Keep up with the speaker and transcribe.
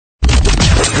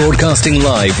Broadcasting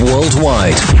live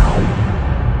worldwide.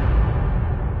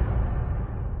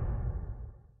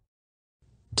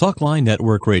 Talkline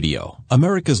Network Radio,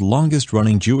 America's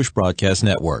longest-running Jewish broadcast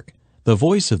network, the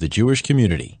voice of the Jewish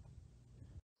community.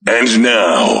 And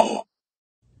now,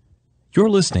 you're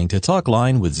listening to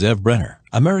Talkline with Zev Brenner,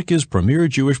 America's premier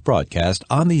Jewish broadcast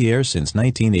on the air since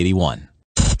 1981.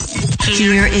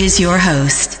 Here is your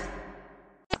host.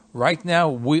 Right now,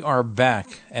 we are back,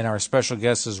 and our special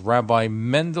guest is Rabbi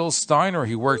Mendel Steiner.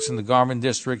 He works in the garment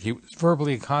district. He was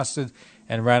verbally accosted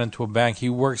and ran into a bank. He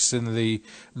works in the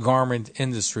garment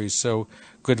industry. So,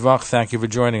 good vach, thank you for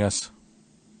joining us.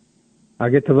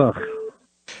 Good vach.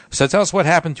 So tell us what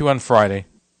happened to you on Friday.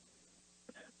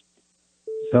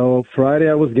 So Friday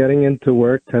I was getting into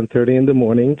work 10:30 in the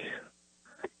morning,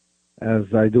 as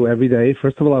I do every day.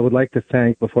 First of all, I would like to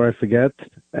thank, before I forget,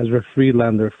 Ezra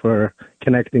Friedlander for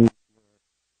connecting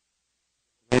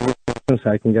so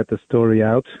I can get the story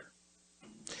out.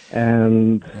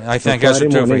 And I thank Ezra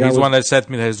too. He's the one that said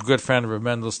to me that his good friend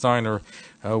Mendel Steiner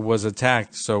was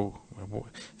attacked. So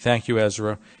thank you,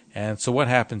 Ezra. And so what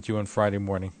happened to you on Friday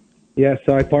morning? Yeah,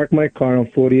 so I parked my car on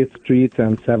 40th Street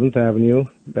and 7th Avenue.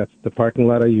 That's the parking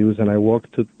lot I use, and I walk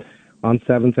on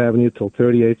 7th Avenue till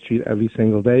 38th Street every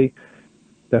single day.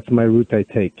 That's my route I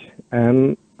take.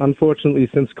 And unfortunately,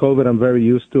 since COVID, I'm very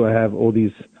used to. I have all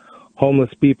these homeless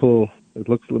people.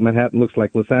 Manhattan looks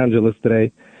like Los Angeles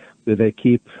today. They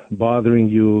keep bothering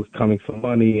you, coming for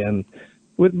money, and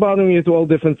with bothering you to all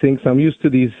different things. I'm used to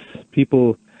these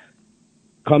people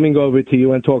coming over to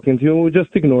you and talking to you, and we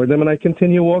just ignore them, and I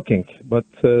continue walking. But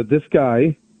this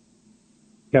guy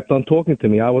kept on talking to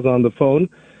me. I was on the phone,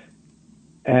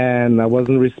 and I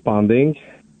wasn't responding,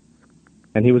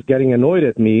 and he was getting annoyed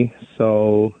at me,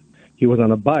 so he was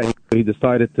on a bike. He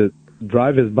decided to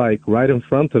drive his bike right in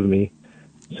front of me,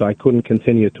 so I couldn't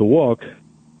continue to walk,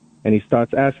 and he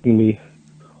starts asking me,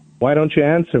 "Why don't you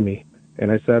answer me?"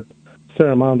 And I said,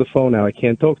 "Sir, I'm on the phone now. I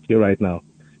can't talk to you right now."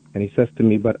 And he says to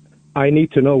me, "But I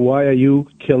need to know, why are you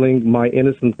killing my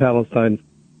innocent Palestinian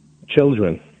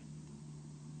children?"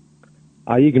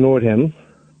 I ignored him.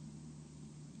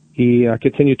 I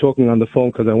continued talking on the phone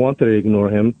because I wanted to ignore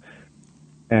him,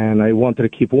 and I wanted to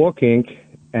keep walking,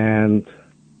 and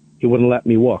he wouldn't let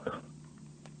me walk.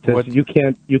 Says, you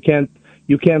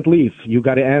can't leave. You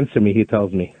got to answer me, he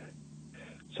tells me.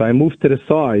 So I moved to the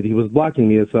side. He was blocking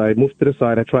me, so I moved to the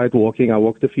side. I tried walking. I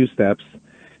walked a few steps.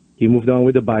 He moved on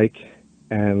with the bike,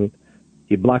 and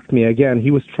he blocked me again.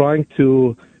 He was trying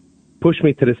to push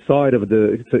me to the side of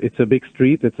it's a big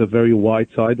street. It's a very wide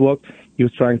sidewalk. He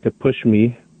was trying to push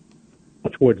me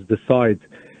towards the side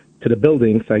to the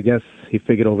buildings. I guess he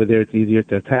figured over there it's easier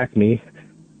to attack me,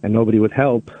 and nobody would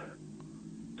help.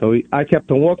 So I kept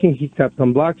on walking. He kept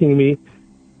on blocking me,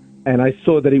 and I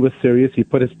saw that he was serious. He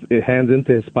put his hands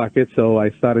into his pocket, so I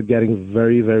started getting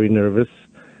very, very nervous,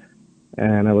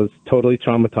 and I was totally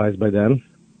traumatized by them.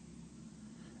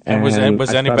 And was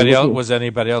anybody else? Was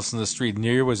anybody else in the street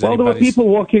near you? There were people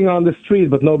walking on the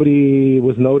street, but nobody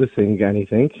was noticing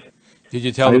anything. Did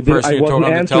you tell the person you talked on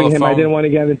the telephone? Him. I didn't want to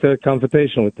get into a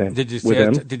confrontation with him. Did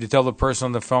you tell the person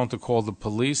on the phone to call the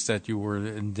police, that you were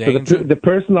in danger? So the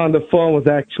person on the phone was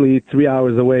actually 3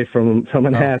 hours away from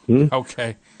Manhattan. Oh,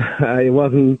 okay. I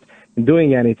wasn't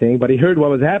doing anything, but he heard what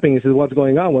was happening. He said, "What's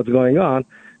going on? What's going on?"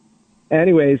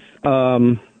 Anyways,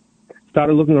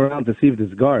 started looking around to see if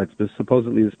there's guards, because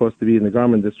supposedly they're supposed to be in the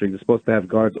garment district. They're supposed to have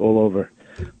guards all over.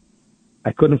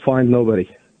 I couldn't find nobody.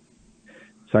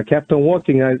 So I kept on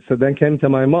walking. So then came to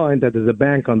my mind that there's a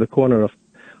bank on the corner of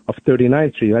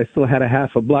 39th Street. I still had a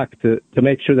half a block to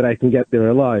make sure that I can get there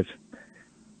alive.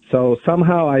 So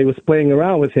somehow I was playing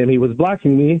around with him. He was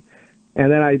blocking me,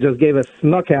 and then I just gave a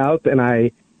snuck out, and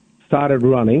I started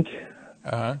running.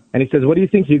 Uh-huh. And he says, "What do you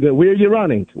think you're going? Where are you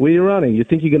running? Where are you running? You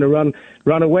think you're going to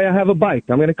run away? I have a bike.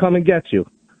 I'm going to come and get you."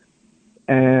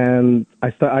 And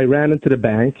I ran into the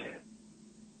bank.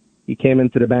 He came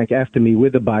into the bank after me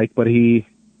with the bike, but he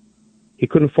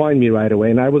couldn't find me right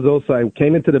away. And I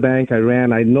came into the bank. I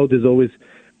ran. I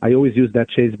always use that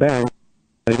Chase Bank.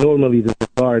 Normally there's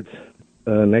guards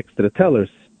next to the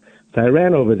tellers. So I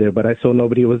ran over there, but I saw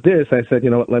nobody was there. So I said, "You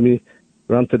know what? Let me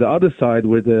run to the other side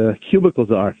where the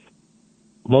cubicles are."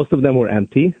 Most of them were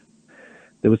empty.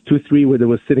 There was 2-3 where there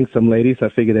was sitting some ladies. I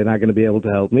figured they're not going to be able to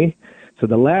help me. So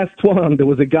the last one, there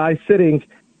was a guy sitting.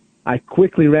 I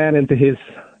quickly ran into his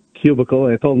cubicle,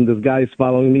 and I told him, "This guy is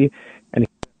following me." And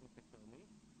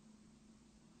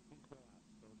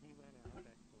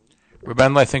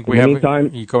Rabbi, I think we in the have...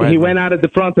 meantime, Go ahead, he went out at the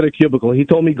front of the cubicle. He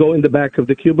told me, "Go in the back of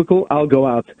the cubicle. I'll go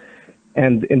out."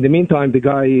 And in the meantime, the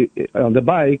guy on the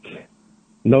bike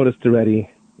noticed already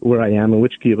where I am and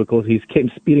which cubicles. He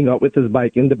came speeding up with his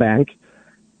bike in the bank,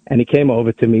 and he came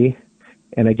over to me.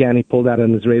 And again, he pulled out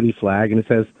an Israeli flag, and he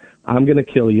says, "I'm going to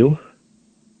kill you,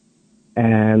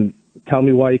 and tell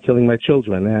me why you're killing my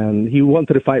children." And he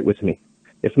wanted to fight with me.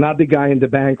 If not the guy in the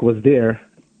bank was there,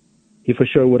 he for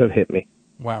sure would have hit me.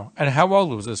 Wow. And how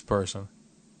old was this person?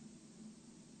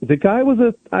 The guy was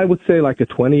I would say like a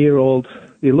 20-year-old.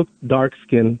 He looked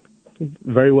dark-skinned.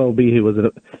 Very well be he was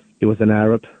an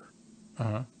Arab.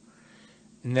 Uh-huh.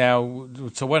 Now,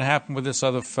 so what happened with this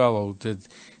other fellow? Did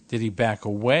he back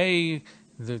away?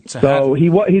 He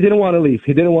didn't want to leave.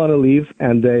 He didn't want to leave,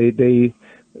 and they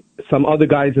some other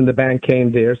guys in the bank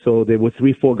came there, so there were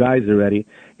 3-4 guys already,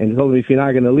 and they told me, if you're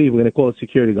not going to leave, we're going to call a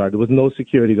security guard. There was no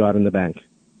security guard in the bank.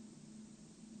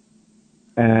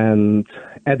 And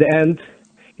at the end,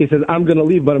 he says, "I'm going to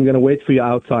leave, but I'm going to wait for you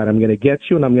outside. I'm going to get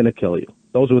you, and I'm going to kill you."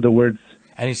 Those were the words.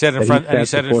 And he said in front. And he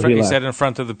said in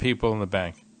front of the people in the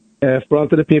bank. In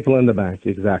front of the people in the bank,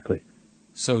 exactly.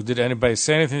 So did anybody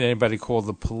say anything? Did anybody call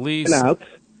the police? Out.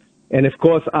 And of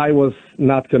course, I was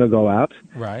not going to go out.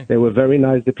 Right. They were very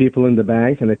nice, the people in the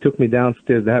bank, and they took me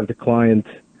downstairs. They have the client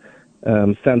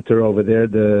center over there.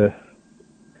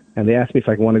 And they asked me if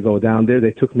I want to go down there.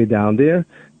 They took me down there.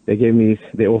 They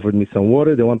offered me some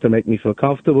water. They wanted to make me feel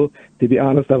comfortable. To be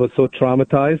honest, I was so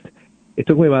traumatized. It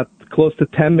took me about close to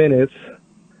 10 minutes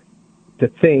to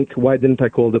think, why didn't I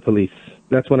call the police?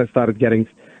 That's when I starting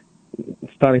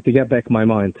to get back my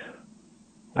mind.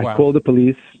 Wow. I called the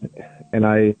police, and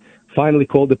I finally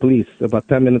called the police about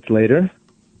 10 minutes later,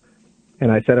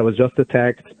 and I said I was just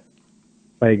attacked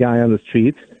by a guy on the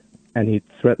street, and he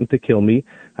threatened to kill me.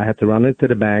 I had to run into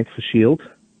the bank for shield,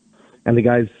 and the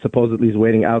guy supposedly is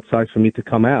waiting outside for me to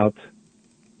come out.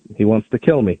 He wants to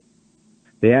kill me.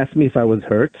 They asked me if I was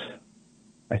hurt.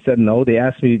 I said no. They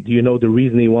asked me, "Do you know the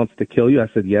reason he wants to kill you?" I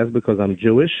said yes, because I'm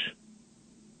Jewish,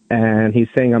 and he's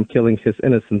saying I'm killing his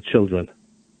innocent children.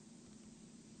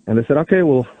 And they said, "Okay,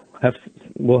 we'll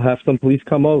have some police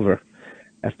come over."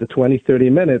 After 20, 30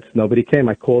 minutes, nobody came.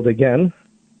 I called again,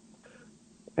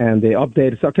 and they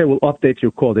updated. "Okay, we'll update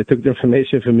your call." They took the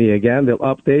information from me again. They'll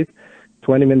update.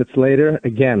 20 minutes later,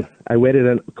 again, I waited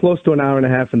close to an hour and a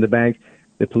half in the bank.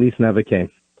 The police never came.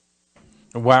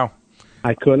 Wow.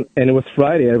 I couldn't, and it was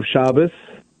Friday, it was Shabbos,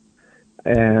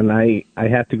 and I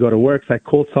had to go to work, so I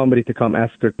called somebody to come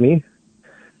escort me.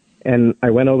 And I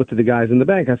went over to the guys in the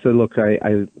bank. I said, "Look,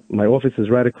 my office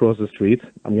is right across the street.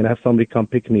 I'm going to have somebody come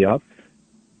pick me up.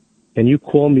 Can you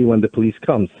call me when the police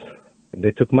comes?" And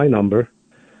they took my number.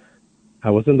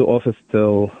 I was in the office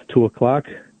till 2 o'clock,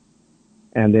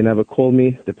 and they never called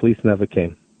me. The police never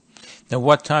came. Now,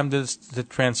 what time did it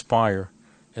transpire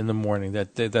in the morning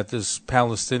that this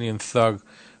Palestinian thug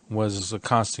was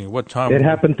accosting you? What time? It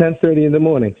happened 10:30 in the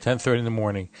morning. 10:30 in the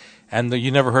morning. And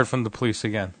you never heard from the police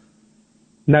again?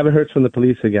 Never heard from the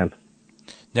police again.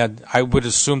 Now, I would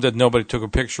assume that nobody took a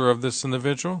picture of this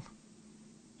individual?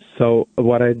 So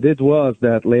what I did was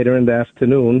that later in the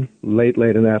afternoon, late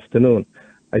in the afternoon,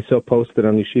 I saw posted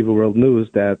on Yeshiva World News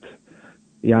that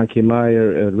Yankee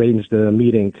Meyer arranged a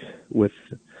meeting with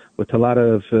a lot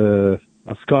of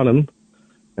Askanim,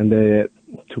 and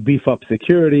to beef up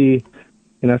security.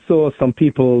 And I saw some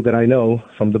people that I know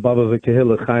from the Baba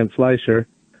V'Kehillah, Chaim Fleischer,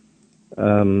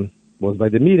 was by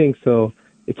the meeting, so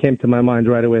it came to my mind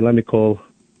right away, let me call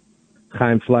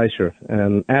Chaim Fleischer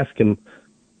and ask him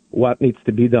what needs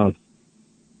to be done.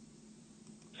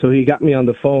 So he got me on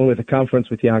the phone with a conference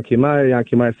with Yankee Meyer.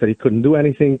 Yankee Meyer said he couldn't do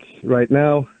anything right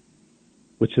now,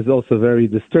 which is also very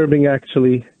disturbing,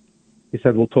 actually. He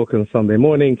said, "We'll talk on Sunday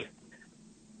morning."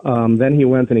 Then he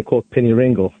went and he called Penny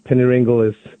Ringel. Penny Ringel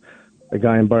is a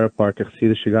guy in Borough Park, a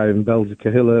Chassidish guy in Belz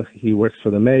Kahila. He works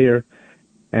for the mayor,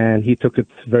 and he took it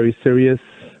very serious.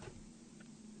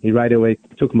 He right away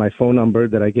took my phone number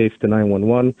that I gave to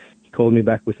 911. He called me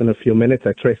back within a few minutes.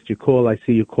 "I traced your call. I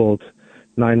see you called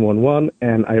 911,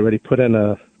 and I already put in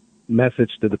a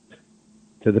message to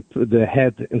the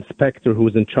head inspector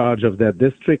who's in charge of that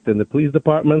district and the police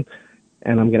department,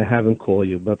 and I'm going to have him call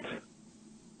you." But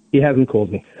he hasn't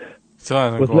called me.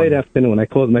 It was late afternoon. I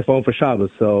closed my phone for Shabbos,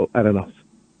 so I don't know.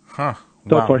 Huh.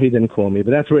 So Wow. far, he didn't call me,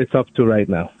 but that's where it's up to right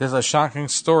now. There's a shocking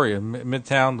story in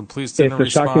Midtown. The police didn't respond.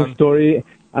 It's a shocking story.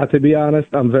 To be honest,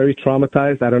 I'm very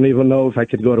traumatized. I don't even know if I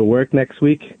could go to work next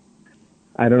week.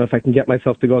 I don't know if I can get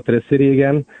myself to go to the city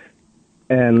again.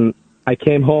 And I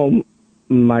came home.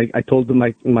 I told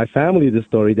my family the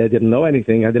story. They didn't know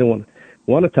anything. I didn't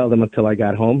want to tell them until I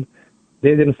got home.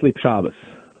 They didn't sleep Shabbos.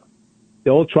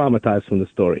 They're all traumatized from the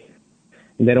story.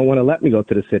 And they don't want to let me go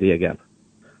to the city again.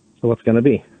 So what's going to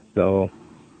be? So,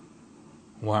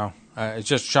 wow. It's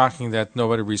just shocking that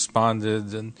nobody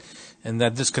responded. And and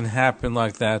that this can happen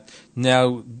like that.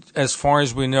 Now, as far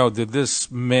as we know, did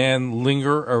this man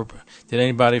linger, or did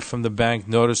anybody from the bank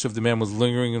notice if the man was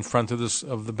lingering in front of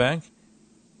the bank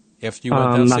after you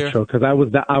went downstairs? I'm not sure, because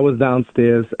I was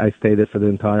downstairs. I stayed there for the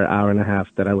entire hour and a half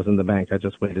that I was in the bank. I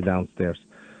just waited downstairs.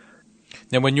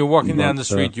 Now, when you're walking down the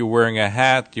street, you're wearing a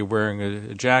hat, you're wearing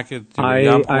a jacket. I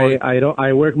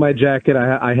wear my jacket.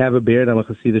 I have a beard. I'm a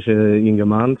Hasidic younger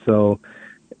man, so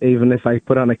even if I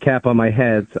put on a cap on my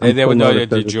head, they would know that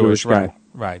you're Jewish, right?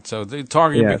 Right. So they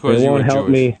target you because you're Jewish. Help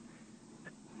me.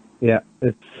 Yeah,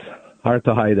 it's hard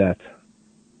to hide that.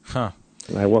 Huh.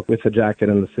 I walk with a jacket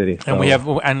in the city. And we have,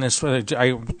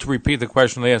 to repeat the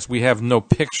question they asked, we have no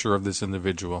picture of this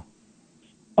individual.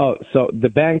 Oh, so the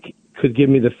bank could give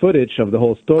me the footage of the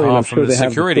whole story. Oh, I'm from sure the they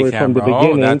have security the story camera. from the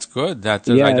beginning. Oh, that's good.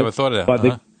 I never thought of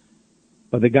that.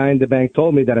 But the guy in the bank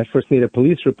told me that I first need a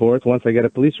police report. Once I get a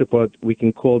police report, we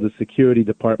can call the security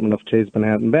department of Chase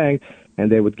Manhattan Bank, and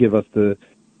they would give us the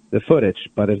footage.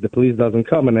 But if the police doesn't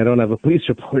come and I don't have a police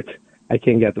report, I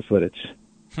can't get the footage.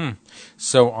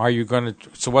 So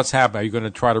so what's happening? Are you going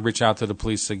to try to reach out to the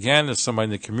police again? Is somebody in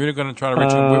the community going to try to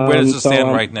reach out? Where does it stand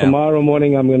right now? Tomorrow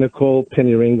morning, I'm going to call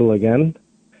Penny Ringle again,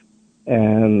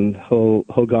 and he'll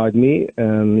guard me.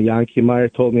 And Yankee Meyer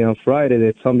told me on Friday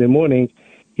that Sunday morning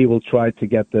he will try to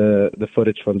get the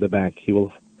footage from the bank. He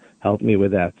will help me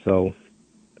with that. So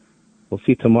we'll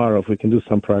see tomorrow if we can do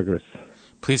some progress.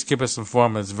 Please keep us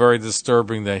informed. It's very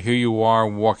disturbing that here you are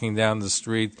walking down the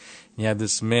street, and you have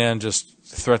this man just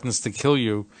threatens to kill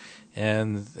you,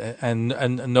 and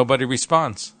nobody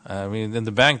responds. I mean, in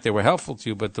the bank they were helpful to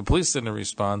you, but the police didn't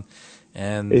respond.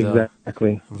 And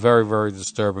exactly. Very, very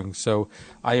disturbing. So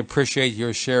I appreciate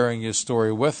your sharing your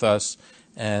story with us,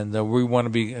 and we want to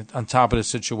be on top of the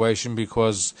situation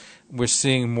because we're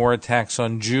seeing more attacks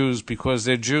on Jews because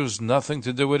they're Jews. Nothing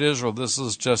to do with Israel. This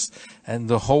is just, and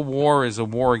the whole war is a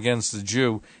war against the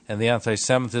Jew, and the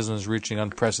anti-Semitism is reaching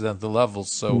unprecedented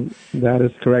levels. So that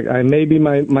is correct. Maybe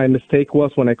my mistake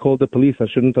was when I called the police, I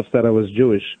shouldn't have said I was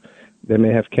Jewish. They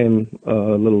may have came a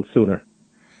little sooner.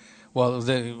 Well,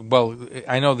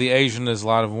 I know the Asian is a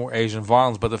lot of more Asian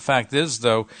violence, but the fact is,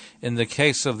 though, in the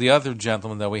case of the other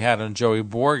gentleman that we had on Joey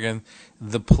Borgen,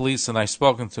 the police, and I've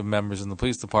spoken to members in the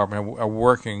police department, are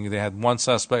working. They had one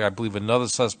suspect, I believe another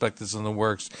suspect is in the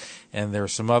works, and there are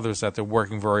some others that they're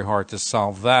working very hard to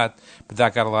solve that, but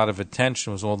that got a lot of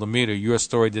attention. It was all the media. Your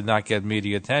story did not get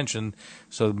media attention,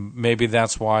 so maybe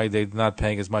that's why they're not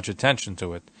paying as much attention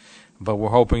to it. But we're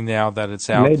hoping now that it's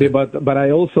out. Maybe, but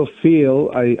I also feel,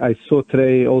 I saw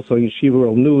today also in Shiva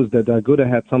World News that Aguda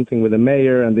had something with the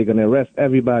mayor and they're going to arrest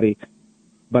everybody.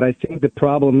 But I think the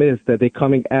problem is that they're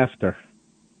coming after.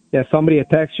 Yeah, somebody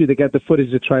attacks you, they get the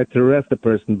footage to try to arrest the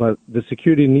person, but the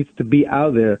security needs to be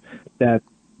out there that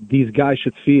these guys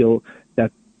should feel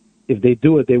that if they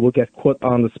do it, they will get caught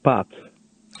on the spot.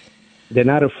 They're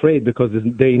not afraid because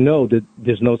they know that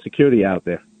there's no security out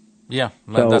there. Yeah,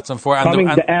 so that's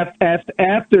unfortunate.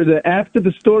 After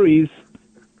the stories,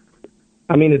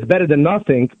 I mean, it's better than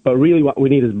nothing, but really what we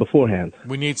need is beforehand.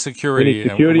 We need security. We need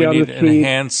security on the street.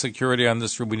 Enhanced security on the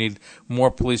street. We need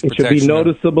more police protection. It should be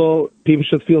noticeable. People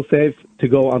should feel safe to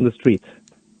go on the street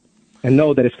and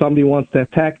know that if somebody wants to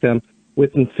attack them,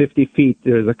 within 50 feet,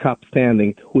 there's a cop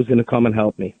standing who's going to come and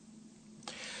help me.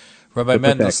 Rabbi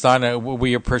Mendel, Steiner,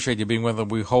 we appreciate you being with us.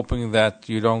 We're hoping that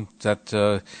you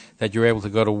that you're able to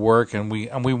go to work, and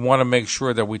we want to make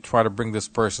sure that we try to bring this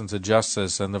person to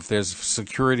justice. And if there's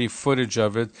security footage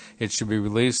of it, it should be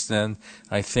released. And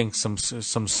I think some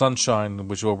sunshine,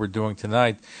 which is what we're doing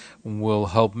tonight, will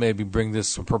help maybe bring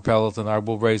this, propel it, and I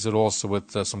will raise it also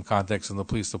with some contacts in the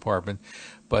police department.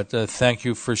 But thank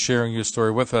you for sharing your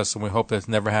story with us, and we hope that it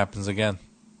never happens again.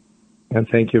 And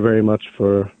thank you very much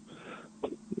for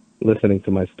listening to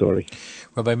my story.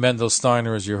 Rabbi Mendel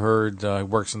Steiner, as you heard,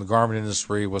 works in the garment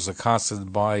industry, was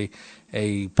accosted by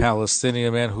a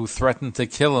Palestinian man who threatened to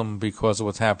kill him because of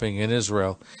what's happening in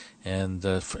Israel. And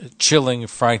chilling,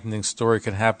 frightening story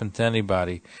can happen to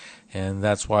anybody. And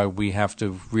that's why we have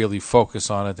to really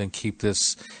focus on it and keep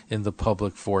this in the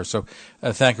public force. So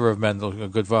thank you, Rabbi Mendel.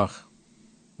 Good vach.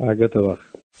 Good vach.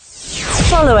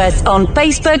 Follow us on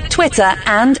Facebook, Twitter,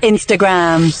 and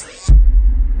Instagram.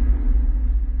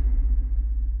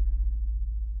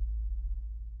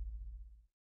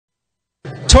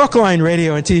 Talkline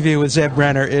radio and TV with Zeb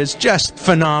Brenner is just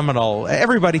phenomenal.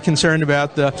 Everybody concerned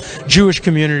about the Jewish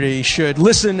community should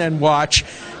listen and watch.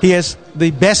 He has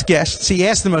the best guests. He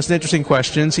asks the most interesting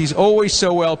questions. He's always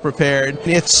so well prepared.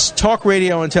 It's talk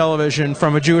radio and television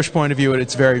from a Jewish point of view at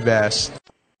its very best.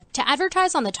 To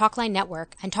advertise on the Talkline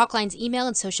network and Talkline's email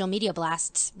and social media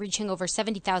blasts reaching over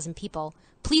 70,000 people,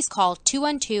 please call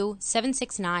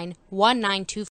 212-769-1924.